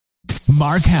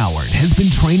Mark Howard has been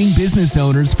training business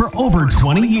owners for over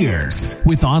 20 years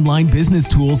with online business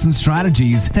tools and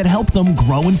strategies that help them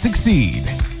grow and succeed.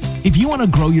 If you want to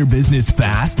grow your business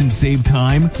fast and save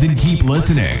time, then keep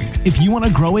listening. If you want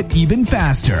to grow it even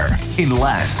faster in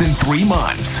less than 3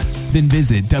 months, then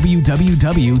visit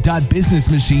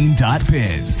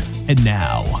www.businessmachine.biz. And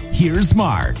now, here's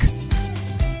Mark.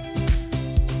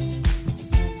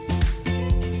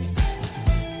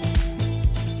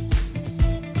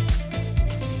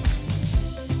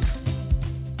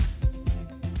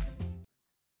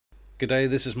 G'day,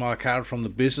 this is Mark Howard from The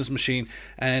Business Machine,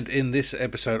 and in this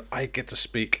episode I get to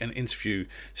speak and interview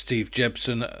Steve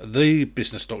Jebson, the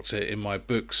business doctor in my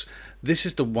books. This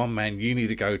is the one man you need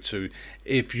to go to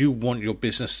if you want your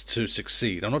business to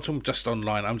succeed. I'm not talking just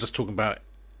online, I'm just talking about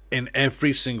in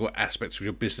every single aspect of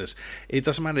your business. It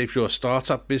doesn't matter if you're a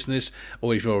startup business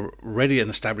or if you're already an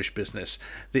established business.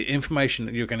 The information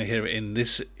that you're going to hear in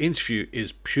this interview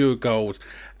is pure gold,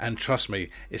 and trust me,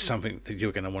 it's something that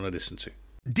you're going to want to listen to.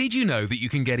 Did you know that you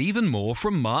can get even more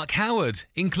from Mark Howard,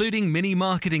 including mini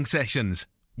marketing sessions,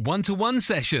 one-to-one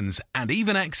sessions, and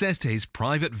even access to his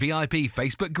private VIP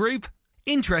Facebook group?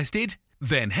 Interested?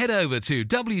 Then head over to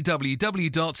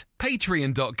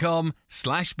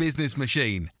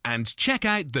www.patreon.com/businessmachine and check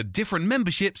out the different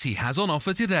memberships he has on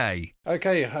offer today.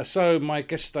 Okay, so my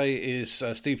guest today is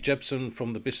Steve Jebson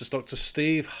from The Business Doctor.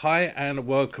 Steve, hi and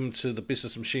welcome to the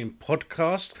Business Machine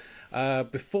podcast.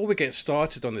 Before we get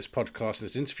started on this podcast and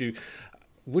this interview,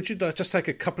 would you just take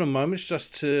a couple of moments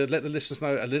just to let the listeners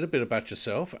know a little bit about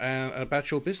yourself and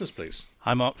about your business, please?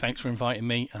 Hi Mark, thanks for inviting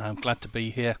me. I'm glad to be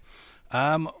here.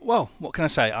 Well, what can I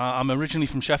say? I'm originally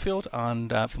from Sheffield,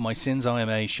 and for my sins I am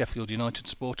a Sheffield United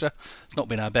supporter. It's not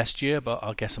been our best year, but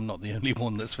I guess I'm not the only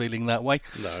one that's feeling that way.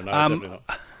 No, definitely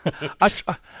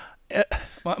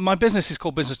not. My business is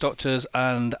called Business Doctors,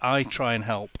 and I try and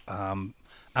help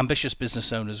ambitious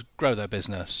business owners grow their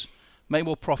business, make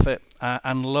more profit,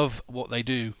 and love what they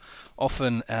do.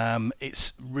 Often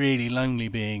it's really lonely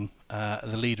being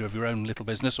the leader of your own little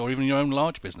business or even your own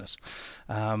large business,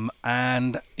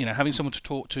 and having someone to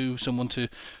talk to, someone to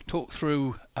talk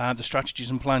through the strategies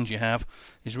and plans you have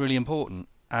is really important.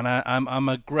 And I'm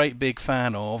a great big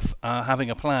fan of having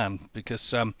a plan,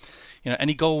 because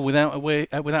any goal without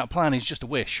a plan is just a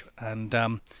wish, and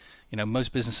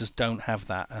most businesses don't have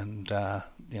that, and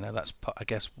that's, I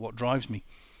guess, what drives me.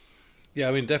 Yeah,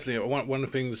 I mean, definitely. One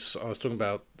of the things I was talking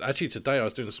about, actually today I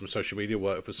was doing some social media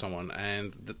work for someone,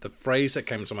 and the phrase that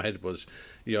came to my head was,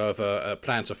 you have a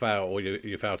plan to fail or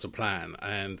you fail to plan.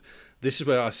 And this is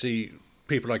where I see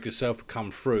people like yourself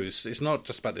come through. It's not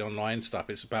just about the online stuff,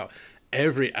 it's about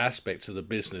every aspect of the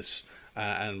business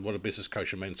and what a business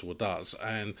coach and mentor does.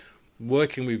 And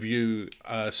working with you,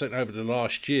 certainly over the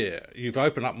last year, you've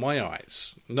opened up my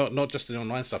eyes, not just the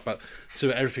online stuff, but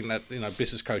to everything that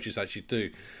business coaches actually do.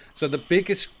 So the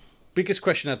biggest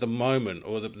question at the moment,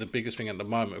 or the biggest thing at the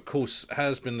moment, of course,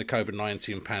 has been the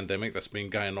COVID-19 pandemic that's been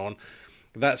going on.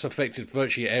 That's affected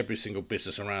virtually every single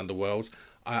business around the world.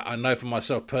 I know for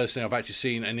myself personally, I've actually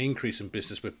seen an increase in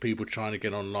business with people trying to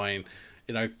get online,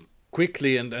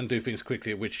 quickly and do things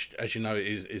quickly, which, as you know,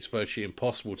 is virtually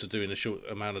impossible to do in a short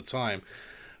amount of time.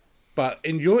 But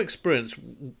in your experience,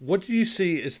 what do you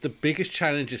see as the biggest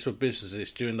challenges for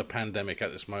businesses during the pandemic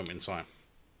at this moment in time?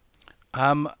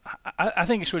 I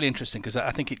think it's really interesting, because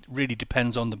I think it really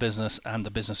depends on the business and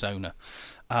the business owner.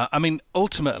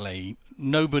 Ultimately,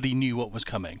 nobody knew what was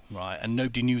coming, right? And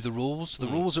nobody knew the rules. The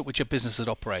rules at which a business had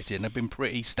operated have been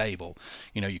pretty stable.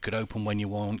 You could open when you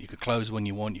want, you could close when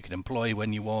you want, you could employ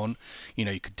when you want,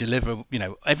 you could deliver,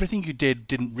 everything you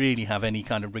didn't really have any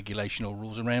kind of regulation or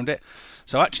rules around it.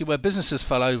 So actually where businesses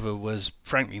fell over was,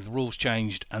 frankly, the rules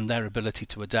changed and their ability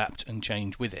to adapt and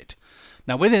change with it.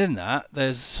 Now, within that,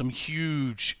 there's some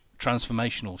huge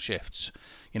transformational shifts.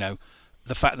 The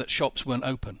fact that shops weren't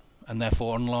open, and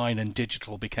therefore online and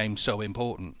digital became so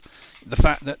important. The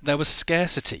fact that there was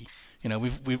scarcity.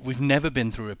 We've never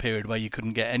been through a period where you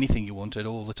couldn't get anything you wanted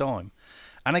all the time.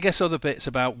 And I guess other bits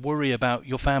about worry about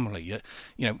your family.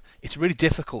 It's really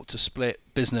difficult to split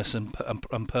business and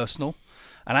personal.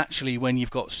 And actually, when you've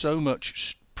got so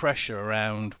much pressure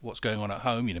around what's going on at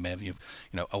home, maybe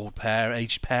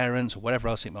aged parents or whatever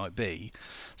else it might be.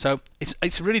 So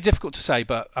it's really difficult to say,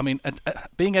 but I mean,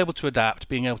 being able to adapt,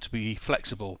 being able to be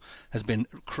flexible has been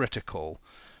critical.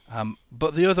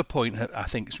 But the other point, I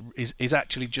think, is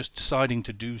actually just deciding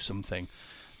to do something,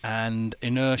 and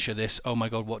inertia. This, oh my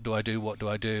God, what do I do?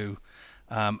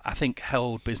 I think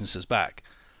held businesses back.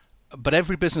 But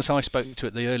every business I spoke to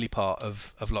at the early part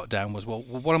of lockdown was, well,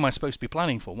 what am I supposed to be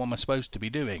planning for? What am I supposed to be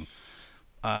doing?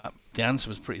 The answer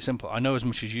was pretty simple. I know as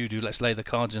much as you do. Let's lay the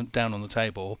cards down on the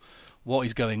table. What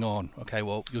is going on? Okay,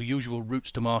 well, your usual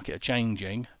routes to market are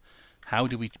changing. How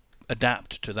do we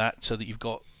adapt to that so that you've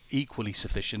got equally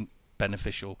sufficient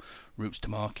beneficial routes to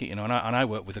market? And I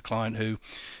work with a client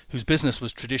whose business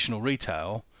was traditional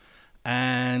retail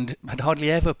and had hardly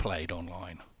ever played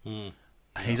online.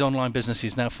 His online business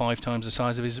is now 5 times the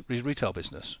size of his retail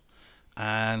business,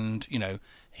 and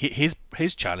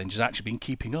his challenge has actually been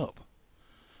keeping up.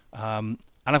 And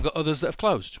I've got others that have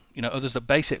closed. Others that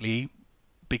basically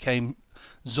became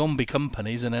zombie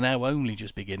companies and are now only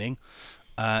just beginning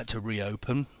to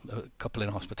reopen. A couple in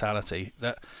hospitality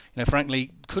that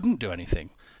frankly couldn't do anything.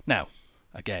 Now,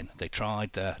 again, they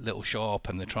tried their little shop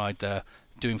and they tried their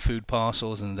doing food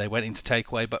parcels and they went into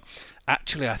takeaway, but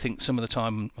actually I think some of the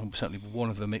time, certainly one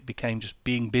of them, it became just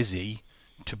being busy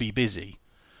to be busy.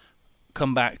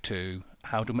 Come back to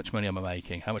how much money am I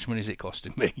making? How much money is it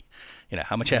costing me?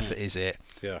 How much effort is it?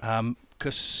 Yeah.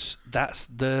 Because that's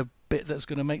the bit that's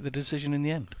going to make the decision in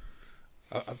the end.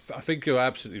 I think you're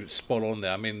absolutely spot on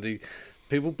there. I mean, the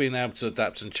people being able to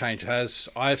adapt and change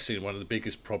I've seen one of the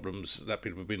biggest problems that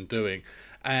people have been doing,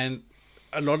 and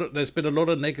there's been a lot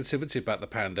of negativity about the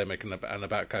pandemic and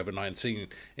about COVID-19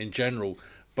 in general.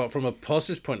 But from a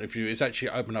positive point of view, it's actually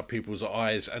opened up people's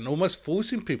eyes and almost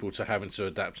forcing people to having to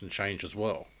adapt and change as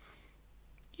well.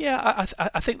 Yeah,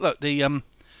 I think, look,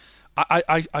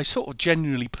 I sort of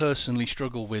genuinely personally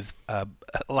struggle with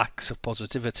lacks of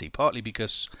positivity, partly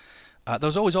because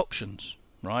there's always options,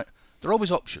 right? There are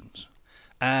always options.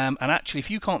 And actually, if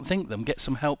you can't think them, get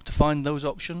some help to find those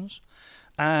options.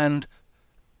 And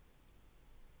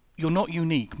you're not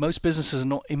unique. Most businesses are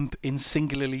not in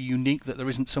singularly unique, that there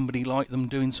isn't somebody like them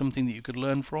doing something that you could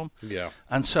learn from. Yeah.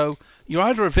 And so you're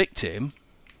either a victim,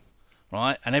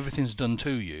 right, and everything's done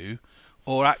to you,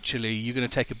 or actually you're going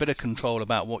to take a bit of control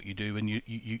about what you do and you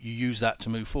use that to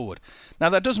move forward. Now,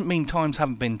 that doesn't mean times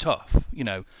haven't been tough.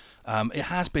 It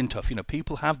has been tough.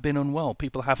 People have been unwell.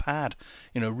 People have had,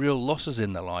 real losses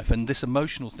in their life. And this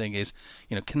emotional thing is,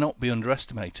 cannot be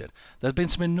underestimated. There have been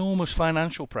some enormous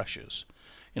financial pressures.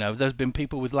 There's been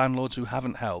people with landlords who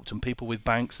haven't helped, and people with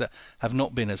banks that have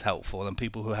not been as helpful, and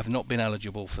people who have not been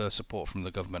eligible for support from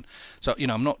the government. So,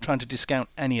 I'm not trying to discount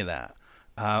any of that.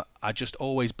 I just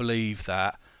always believe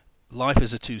that life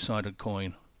is a two-sided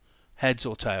coin, heads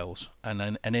or tails,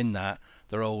 and in that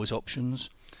there are always options.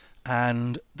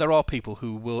 And there are people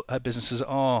who businesses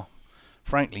are,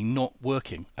 frankly, not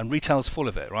working, and retail's full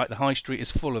of it, right? The high street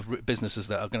is full of businesses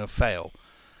that are going to fail.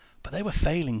 But they were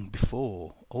failing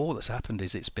before. All that's happened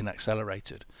is it's been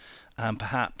accelerated. And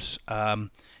perhaps,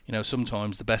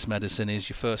 sometimes the best medicine is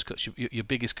your first cut, your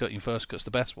biggest cut, your first cut's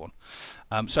the best one.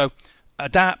 So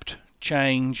adapt,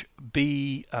 change,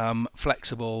 be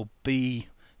flexible, be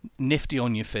nifty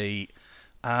on your feet,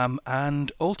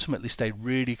 and ultimately stay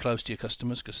really close to your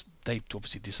customers, because they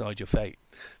obviously decide your fate.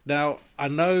 Now, I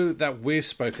know that we've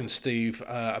spoken, Steve,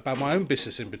 about my own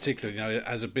business in particular,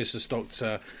 as a business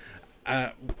doctor,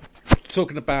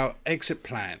 talking about exit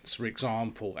plans, for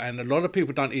example, and a lot of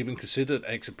people don't even consider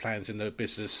exit plans in their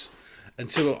business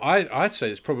until I'd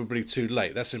say it's probably too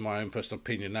late. That's in my own personal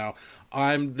opinion. Now,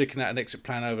 I'm looking at an exit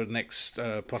plan over the next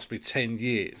possibly 10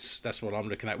 years. That's what I'm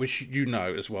looking at, which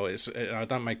as well. I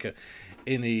don't make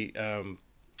any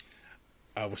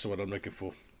what's the word I'm looking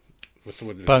for? What's the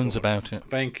word? Bones about it.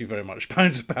 Thank you very much.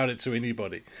 Bones about it to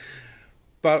anybody.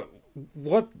 But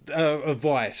what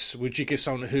advice would you give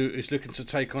someone who is looking to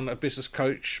take on a business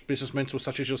coach, business mentor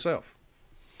such as yourself?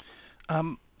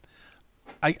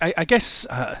 I guess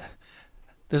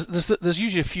there's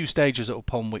usually a few stages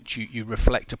upon which you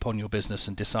reflect upon your business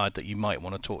and decide that you might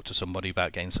want to talk to somebody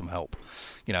about getting some help.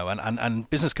 And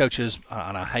business coaches,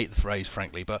 and I hate the phrase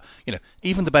frankly, but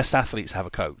even the best athletes have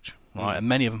a coach. Right, and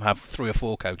many of them have 3 or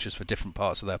 4 coaches for different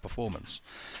parts of their performance.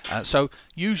 So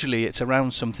usually it's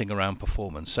something around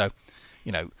performance. So,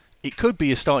 it could be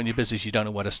you're starting your business, you don't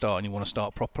know where to start, and you want to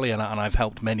start properly. And I've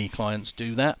helped many clients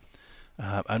do that,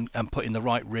 and putting the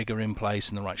right rigor in place,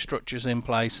 and the right structures in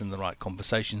place, and the right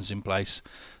conversations in place,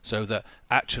 so that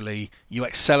actually you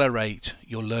accelerate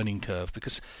your learning curve.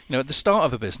 Because at the start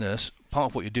of a business,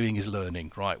 part of what you're doing is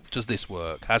learning. Right? Does this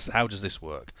work? How does this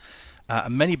work?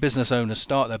 And many business owners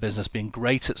start their business being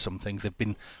great at something.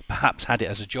 They've perhaps had it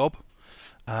as a job.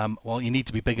 Well, you need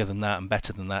to be bigger than that and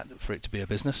better than that for it to be a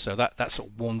business. So that's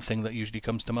one thing that usually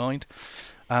comes to mind.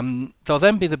 There'll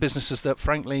then be the businesses that,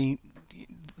 frankly,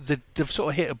 they've sort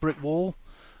of hit a brick wall,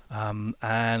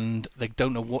 and they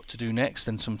don't know what to do next.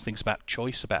 And some things about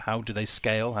choice, about how do they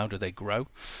scale, how do they grow.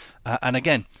 And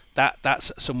again,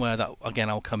 that's somewhere that, again,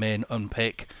 I'll come in,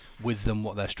 unpick with them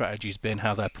what their strategy's been,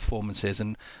 how their performance is,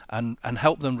 and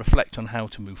help them reflect on how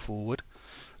to move forward.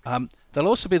 There'll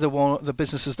also be the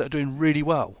businesses that are doing really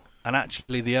well, and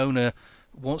actually the owner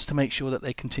wants to make sure that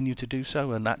they continue to do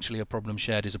so, and actually a problem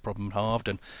shared is a problem halved,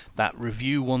 and that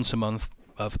review once a month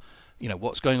of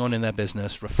what's going on in their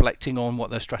business, reflecting on what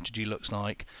their strategy looks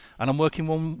like. And I'm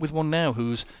working with one now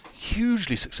who's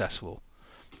hugely successful,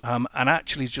 and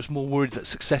actually is just more worried that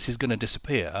success is going to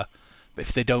disappear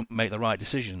if they don't make the right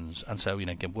decisions. And so,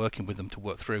 again, working with them to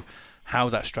work through how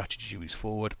that strategy moves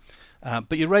forward.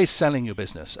 But you raise selling your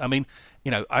business. I mean,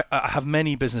 I have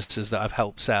many businesses that I've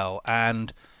helped sell,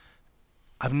 and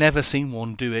I've never seen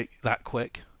one do it that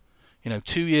quick.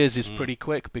 2 years is pretty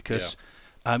quick because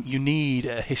you need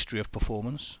a history of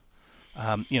performance.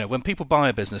 When people buy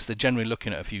a business, they're generally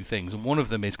looking at a few things, and one of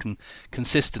them is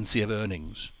consistency of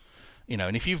earnings.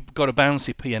 And if you've got a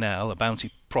bouncy P&L, a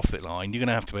bouncy profit line, you're going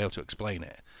to have to be able to explain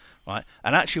it, right?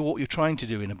 And actually what you're trying to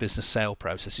do in a business sale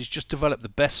process is just develop the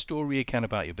best story you can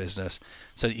about your business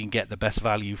so that you can get the best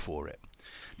value for it.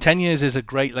 10 years is a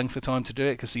great length of time to do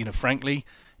it because, frankly,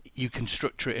 you can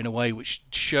structure it in a way which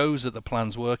shows that the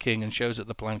plan's working and shows that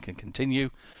the plan can continue.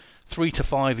 3 to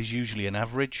 5 is usually an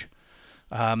average.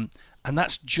 And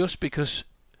that's just because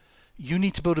you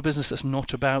need to build a business that's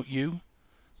not about you.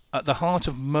 At the heart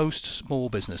of most small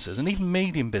businesses, and even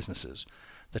medium businesses,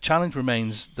 the challenge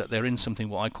remains that they're in something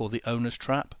what I call the owner's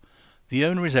trap. The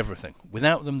owner is everything.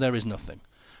 Without them, there is nothing.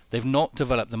 They've not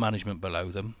developed the management below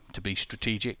them to be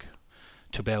strategic,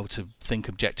 to be able to think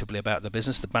objectively about the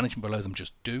business. The management below them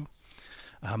just do.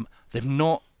 They've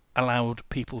not allowed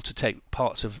people to take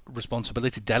parts of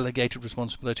responsibility, delegated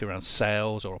responsibility around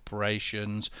sales or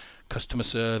operations, customer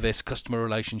service, customer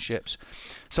relationships.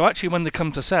 So actually when they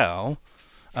come to sell,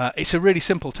 it's a really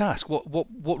simple task.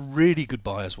 What really good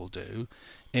buyers will do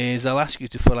is they'll ask you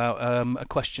to fill out a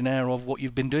questionnaire of what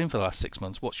you've been doing for the last 6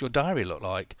 months. What's your diary look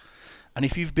like? And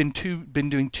if you've been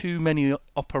doing too many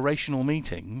operational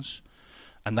meetings,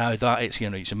 and now that it's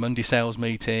your Monday sales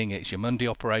meeting, it's your Monday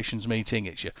operations meeting,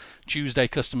 it's your Tuesday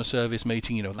customer service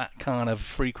meeting, that kind of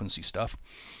frequency stuff,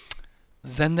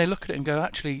 then they look at it and go,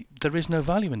 actually, there is no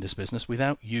value in this business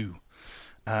without you.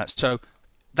 So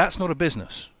that's not a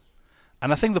business.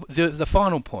 And I think the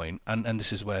final point, and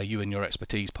this is where you and your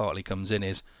expertise partly comes in,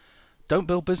 is don't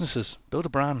build businesses, build a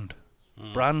brand.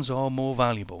 Brands are more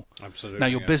valuable. Absolutely. Now,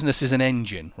 your business is an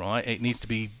engine, right? It needs to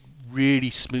be really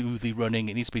smoothly running.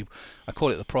 It needs to be, I call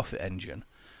it the profit engine.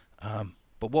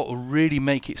 But what will really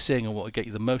make it sing and what will get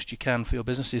you the most you can for your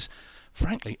business is,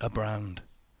 frankly, a brand.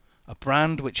 A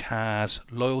brand which has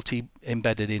loyalty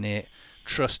embedded in it,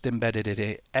 trust embedded in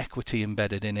it, equity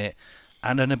embedded in it,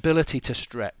 and an ability to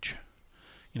stretch.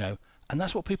 And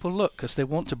that's what people look, because they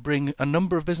want to bring a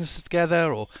number of businesses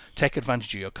together or take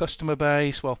advantage of your customer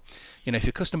base. Well, if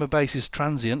your customer base is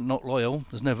transient, not loyal,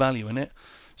 there's no value in it.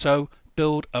 So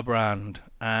build a brand,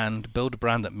 and build a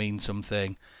brand that means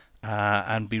something,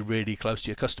 and be really close to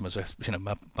your customers.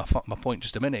 My point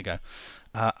just a minute ago.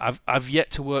 I've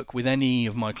yet to work with any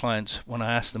of my clients when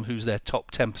I ask them who's their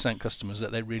top 10% customers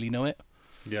that they really know it.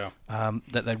 Yeah. And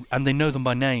they know them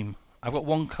by name. I've got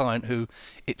one client who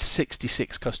it's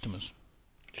 66 customers.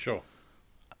 Sure.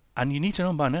 And you need to know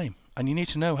them by name, and you need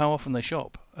to know how often they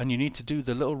shop, and you need to do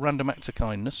the little random acts of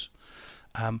kindness.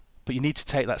 But you need to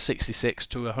take that 66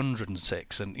 to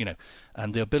 106,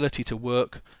 and the ability to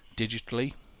work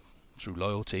digitally through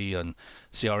loyalty and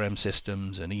CRM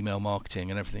systems and email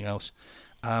marketing and everything else.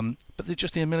 But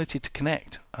just the ability to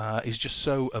connect is just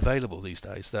so available these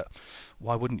days that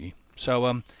why wouldn't you?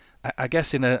 So I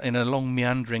guess in a long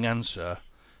meandering answer,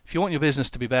 if you want your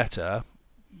business to be better,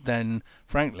 then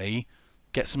frankly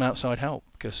get some outside help,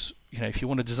 because if you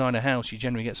want to design a house, you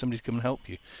generally get somebody to come and help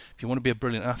you. If you want to be a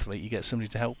brilliant athlete, you get somebody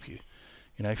to help you.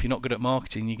 If you're not good at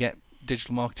marketing, you get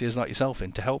digital marketers like yourself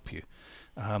in to help you.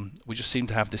 We just seem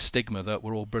to have this stigma that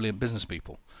we're all brilliant business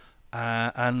people,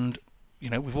 and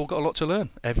we've all got a lot to learn.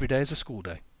 Every day is a school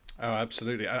day. Oh,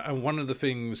 absolutely. And one of the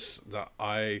things that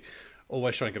I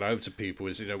always try and get over to people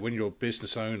is, when you're a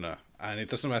business owner, and it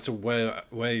doesn't matter where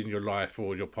in your life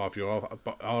or your path you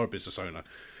are a business owner,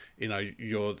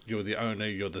 you're the owner,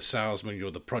 you're the salesman, you're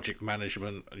the project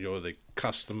management, you're the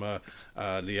customer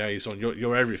liaison,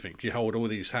 you're everything. You hold all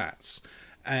these hats,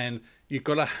 and you've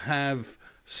got to have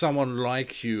someone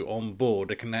like you on board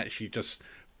that can actually just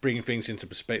bring things into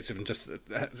perspective and just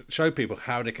show people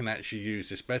how they can actually use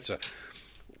this better.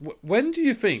 When do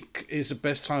you think is the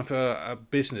best time for a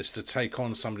business to take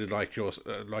on somebody like your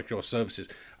services?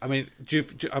 I mean,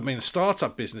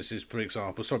 startup businesses, for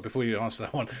example. Sorry, before you answer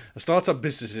that one, startup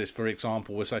businesses, for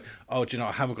example, will say, "Oh, do you know,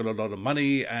 I haven't got a lot of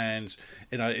money, and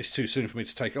it's too soon for me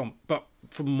to take it on." But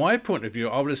from my point of view,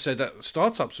 I would have said that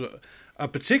startups,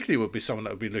 particularly, would be someone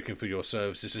that would be looking for your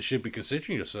services and should be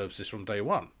considering your services from day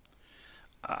one.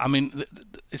 I mean,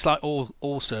 it's like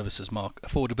all services, Mark.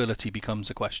 Affordability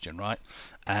becomes a question, right?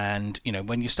 And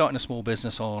when you're starting a small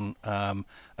business on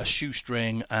a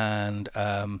shoestring and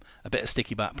a bit of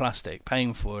sticky back plastic,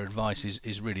 paying for advice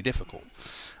is really difficult.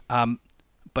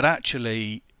 But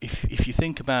actually, if you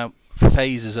think about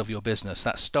phases of your business,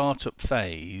 that startup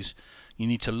phase, you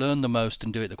need to learn the most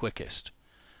and do it the quickest.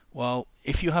 Well,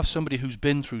 if you have somebody who's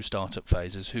been through startup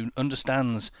phases, who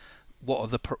understands what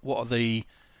are the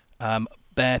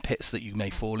bear pits that you may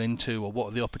fall into, or what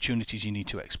are the opportunities you need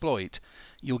to exploit,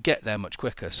 you'll get there much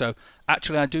quicker. So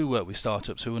actually, I do work with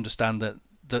startups who understand that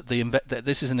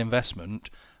this is an investment,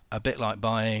 a bit like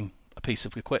buying a piece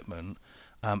of equipment,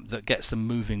 that gets them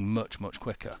moving much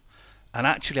quicker. And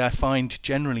actually, I find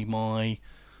generally my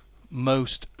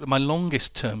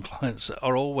longest term clients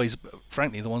are always,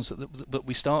 frankly, the ones that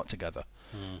we start together.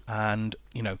 And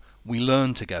we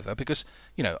learn together, because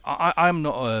I'm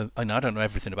not I don't know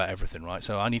everything about everything, right?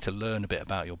 So I need to learn a bit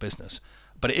about your business,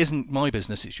 but it isn't my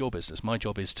business, it's your business. My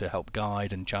job is to help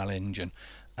guide and challenge and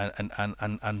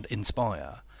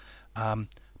inspire.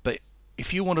 But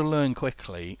if you want to learn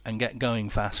quickly and get going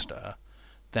faster,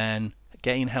 then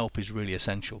getting help is really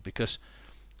essential, because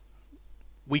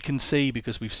we can see,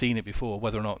 because we've seen it before,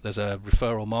 whether or not there's a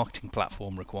referral marketing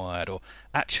platform required, or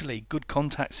actually good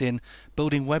contacts in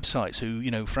building websites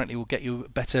who, frankly, will get you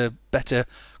better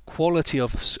quality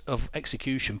of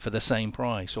execution for the same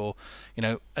price. Or,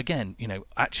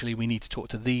 actually we need to talk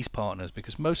to these partners,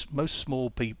 because most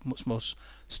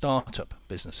startup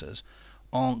businesses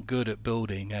aren't good at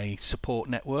building a support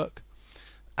network.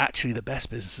 Actually, the best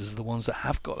businesses are the ones that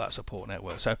have got that support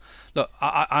network. So, look,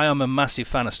 I am a massive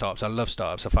fan of startups. I love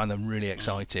startups. I find them really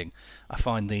exciting. I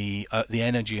find the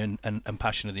energy and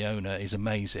passion of the owner is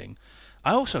amazing.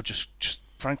 I also just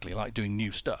frankly like doing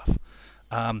new stuff.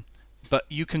 But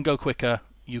you can go quicker.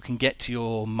 You can get to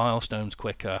your milestones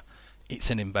quicker.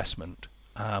 It's an investment.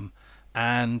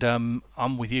 And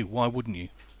I'm with you. Why wouldn't you?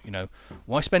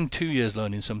 Why spend 2 years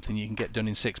learning something you can get done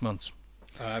in 6 months?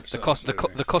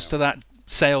 Absolutely. The cost of that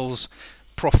sales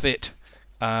profit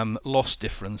loss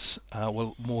difference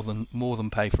will more than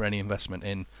pay for any investment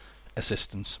in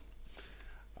assistance.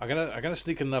 I'm gonna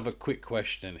sneak another quick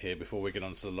question here before we get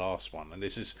on to the last one, and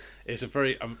it's a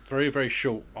very very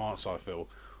short answer. I feel.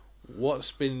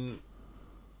 What's been,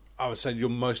 I would say, your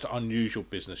most unusual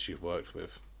business you've worked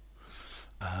with?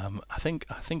 I think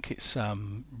it's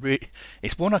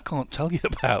it's one I can't tell you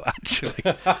about, actually.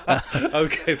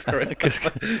 Okay, fair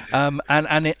enough.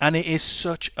 And it is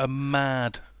such a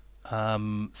mad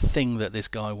thing that this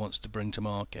guy wants to bring to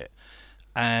market,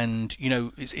 and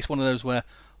it's one of those where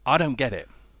I don't get it.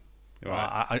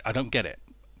 Right. I don't get it,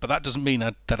 but that doesn't mean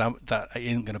that it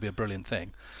isn't going to be a brilliant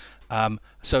thing.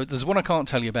 So there's one I can't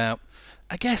tell you about.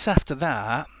 I guess after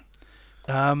that.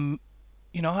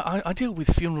 I deal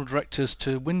with funeral directors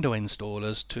to window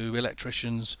installers to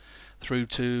electricians through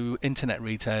to internet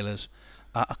retailers.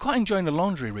 I'm quite enjoying the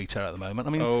laundry retail at the moment.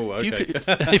 I mean,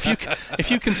 if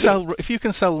you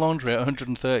can sell laundry at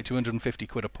 130 to 150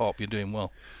 quid a pop, you're doing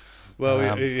well.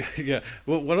 Well, yeah.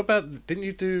 Well, what about? Didn't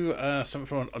you do something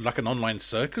for like an online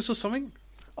circus or something?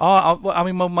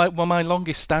 My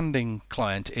longest standing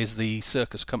client is the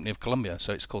Circus Company of Columbia,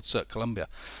 so it's called Cirque Columbia,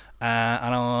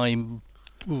 and I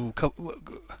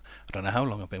don't know how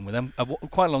long I've been with them,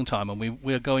 quite a long time, and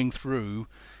we're going through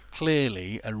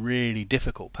clearly a really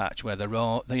difficult patch where there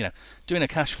are, doing a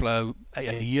cash flow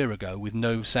a year ago with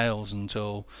no sales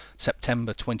until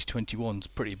September 2021 is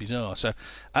pretty bizarre. So,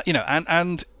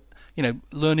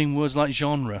 learning words like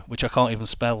genre, which I can't even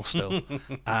spell still.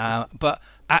 But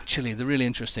actually, the really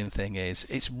interesting thing is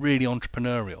it's really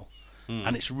entrepreneurial,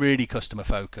 and it's really customer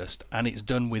focused, and it's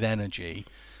done with energy.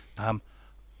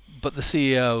 But the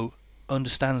CEO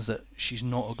understands that she's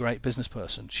not a great business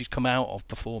person. She's come out of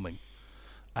performing.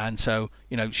 And so,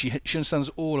 she understands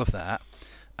all of that.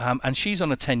 And she's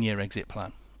on a 10-year exit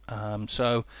plan.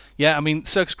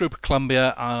 Circus Group of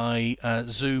Columbia, I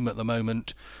Zoom at the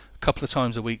moment a couple of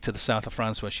times a week to the south of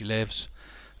France where she lives.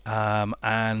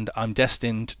 And I'm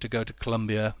destined to go to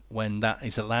Columbia when that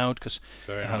is allowed, because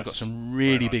I've got some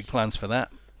really big plans for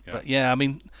that. Yeah.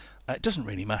 But it doesn't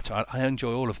really matter. I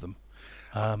enjoy all of them.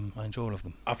 I enjoy all of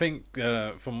them. I think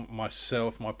from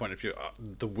myself, my point of view,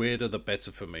 the weirder the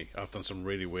better for me. I've done some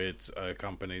really weird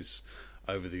companies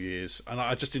over the years, and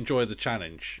I just enjoy the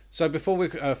challenge. So before we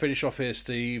finish off here,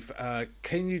 Steve,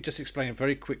 can you just explain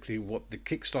very quickly what the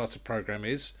Kickstarter program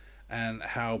is and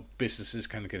how businesses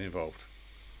can get involved?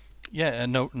 Yeah,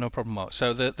 no problem, Mark.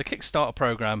 So the Kickstarter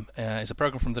program is a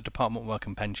program from the Department of Work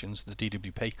and Pensions, the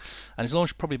DWP, and it's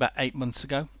launched probably about 8 months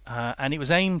ago. And it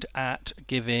was aimed at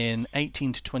giving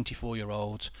 18 to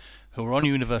 24-year-olds who are on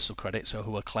universal credit, so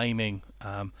who are claiming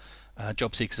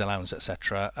job seekers allowance,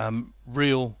 etc.,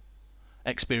 real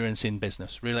experience in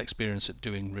business, real experience at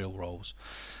doing real roles.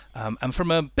 And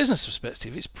from a business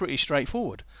perspective, it's pretty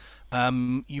straightforward.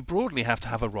 You broadly have to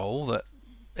have a role that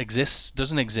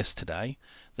doesn't exist today,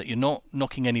 that you're not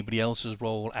knocking anybody else's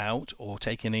role out or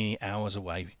taking any hours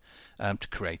away to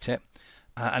create it.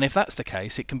 And if that's the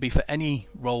case, it can be for any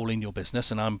role in your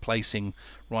business, and I'm placing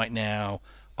right now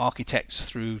architects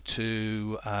through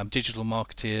to digital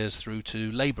marketeers through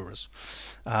to labourers.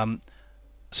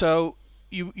 So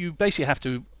you basically have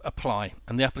to apply,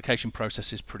 and the application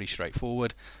process is pretty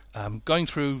straightforward. Going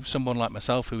through someone like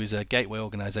myself, who is a gateway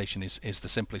organisation, is the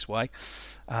simplest way,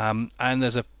 and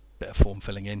there's a bit of form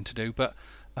filling in to do, but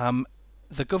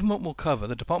the government will cover,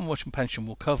 the Department of Work and Pension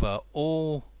will cover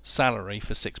all salary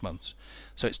for 6 months.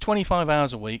 So it's 25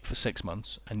 hours a week for 6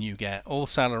 months, and you get all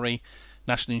salary,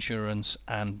 national insurance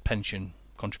and pension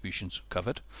contributions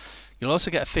covered. You'll also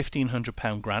get a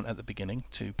 £1,500 grant at the beginning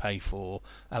to pay for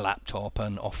a laptop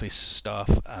and office stuff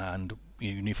and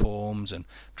uniforms and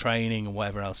training and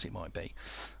whatever else it might be.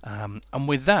 And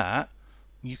with that,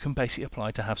 you can basically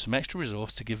apply to have some extra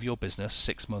resource to give your business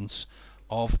 6 months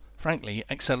of, frankly,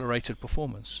 accelerated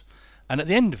performance. And at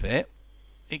the end of it,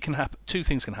 it can happen. Two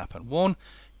things can happen. One,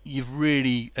 you've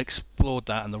really explored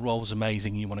that and the role's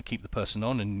amazing and you want to keep the person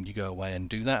on, and you go away and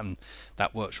do that, and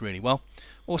that works really well.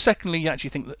 Or secondly, you actually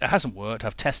think that it hasn't worked.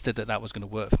 I've tested that was going to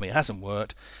work for me. It hasn't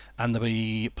worked, and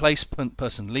the placement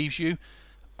person leaves you,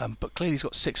 but clearly he's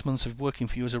got 6 months of working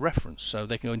for you as a reference, so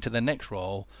they can go into their next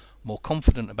role more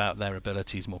confident about their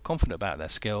abilities, more confident about their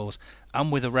skills,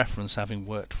 and with a reference having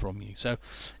worked from you. So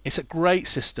it's a great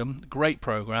system, great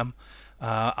program.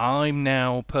 I'm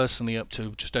now personally up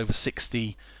to just over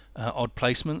 60 odd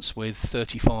placements with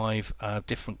 35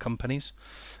 different companies,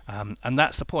 and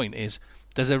that's the point. Is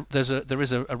there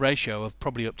is a ratio of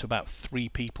probably up to about 3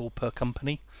 people per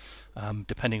company,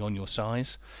 depending on your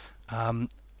size, and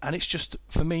it's just,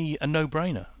 for me, a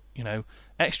no-brainer.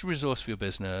 Extra resource for your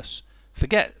business.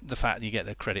 Forget the fact that you get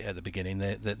the credit at the beginning,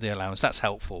 the allowance. That's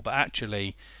helpful, but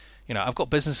actually, I've got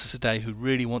businesses today who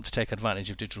really want to take advantage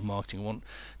of digital marketing, want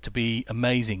to be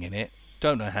amazing in it,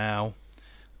 don't know how.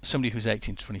 Somebody who's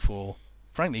 18 to 24,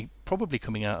 frankly, probably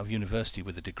coming out of university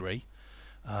with a degree,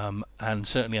 and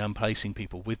certainly I'm placing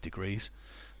people with degrees,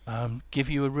 give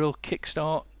you a real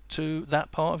kickstart to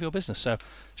that part of your business. So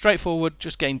straightforward,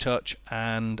 just get in touch,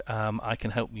 and I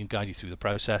can help you, guide you through the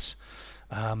process.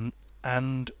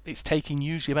 And it's taking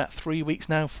usually about 3 weeks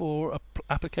now for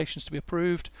applications to be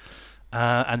approved,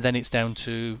 and then it's down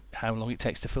to how long it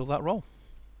takes to fill that role.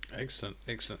 Excellent.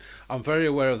 I'm very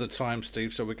aware of the time,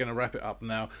 Steve, so we're going to wrap it up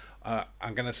now.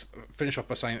 I'm going to finish off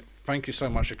by saying thank you so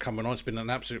much for coming on. It's been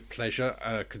an absolute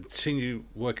pleasure. Continue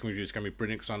working with you. It's going to be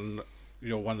brilliant, because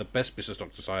you're one of the best business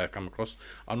doctors I have come across.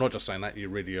 I'm not just saying that, you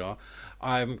really are.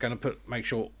 I'm going to make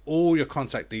sure all your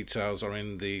contact details are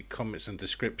in the comments and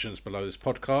descriptions below this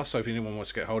podcast, so if anyone wants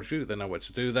to get hold of you, they know where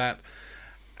to do that.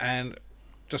 And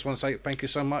just want to say thank you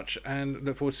so much, and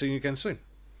look forward to seeing you again soon.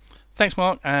 Thanks,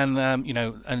 Mark, and I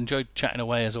enjoyed chatting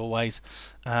away as always,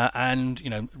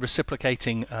 and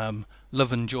reciprocating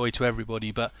love and joy to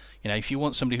everybody. But if you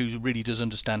want somebody who really does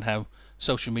understand how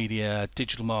social media,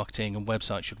 digital marketing, and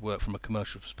websites should work from a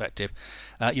commercial perspective,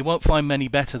 you won't find many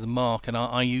better than Mark. And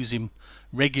I use him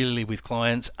regularly with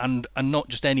clients, and not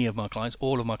just any of my clients,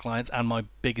 all of my clients, and my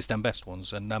biggest and best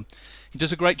ones. And he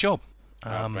does a great job.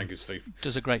 Thank you, Steve.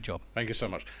 Does a great job. Thank you so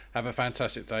much. Have a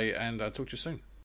fantastic day, and I'll talk to you soon.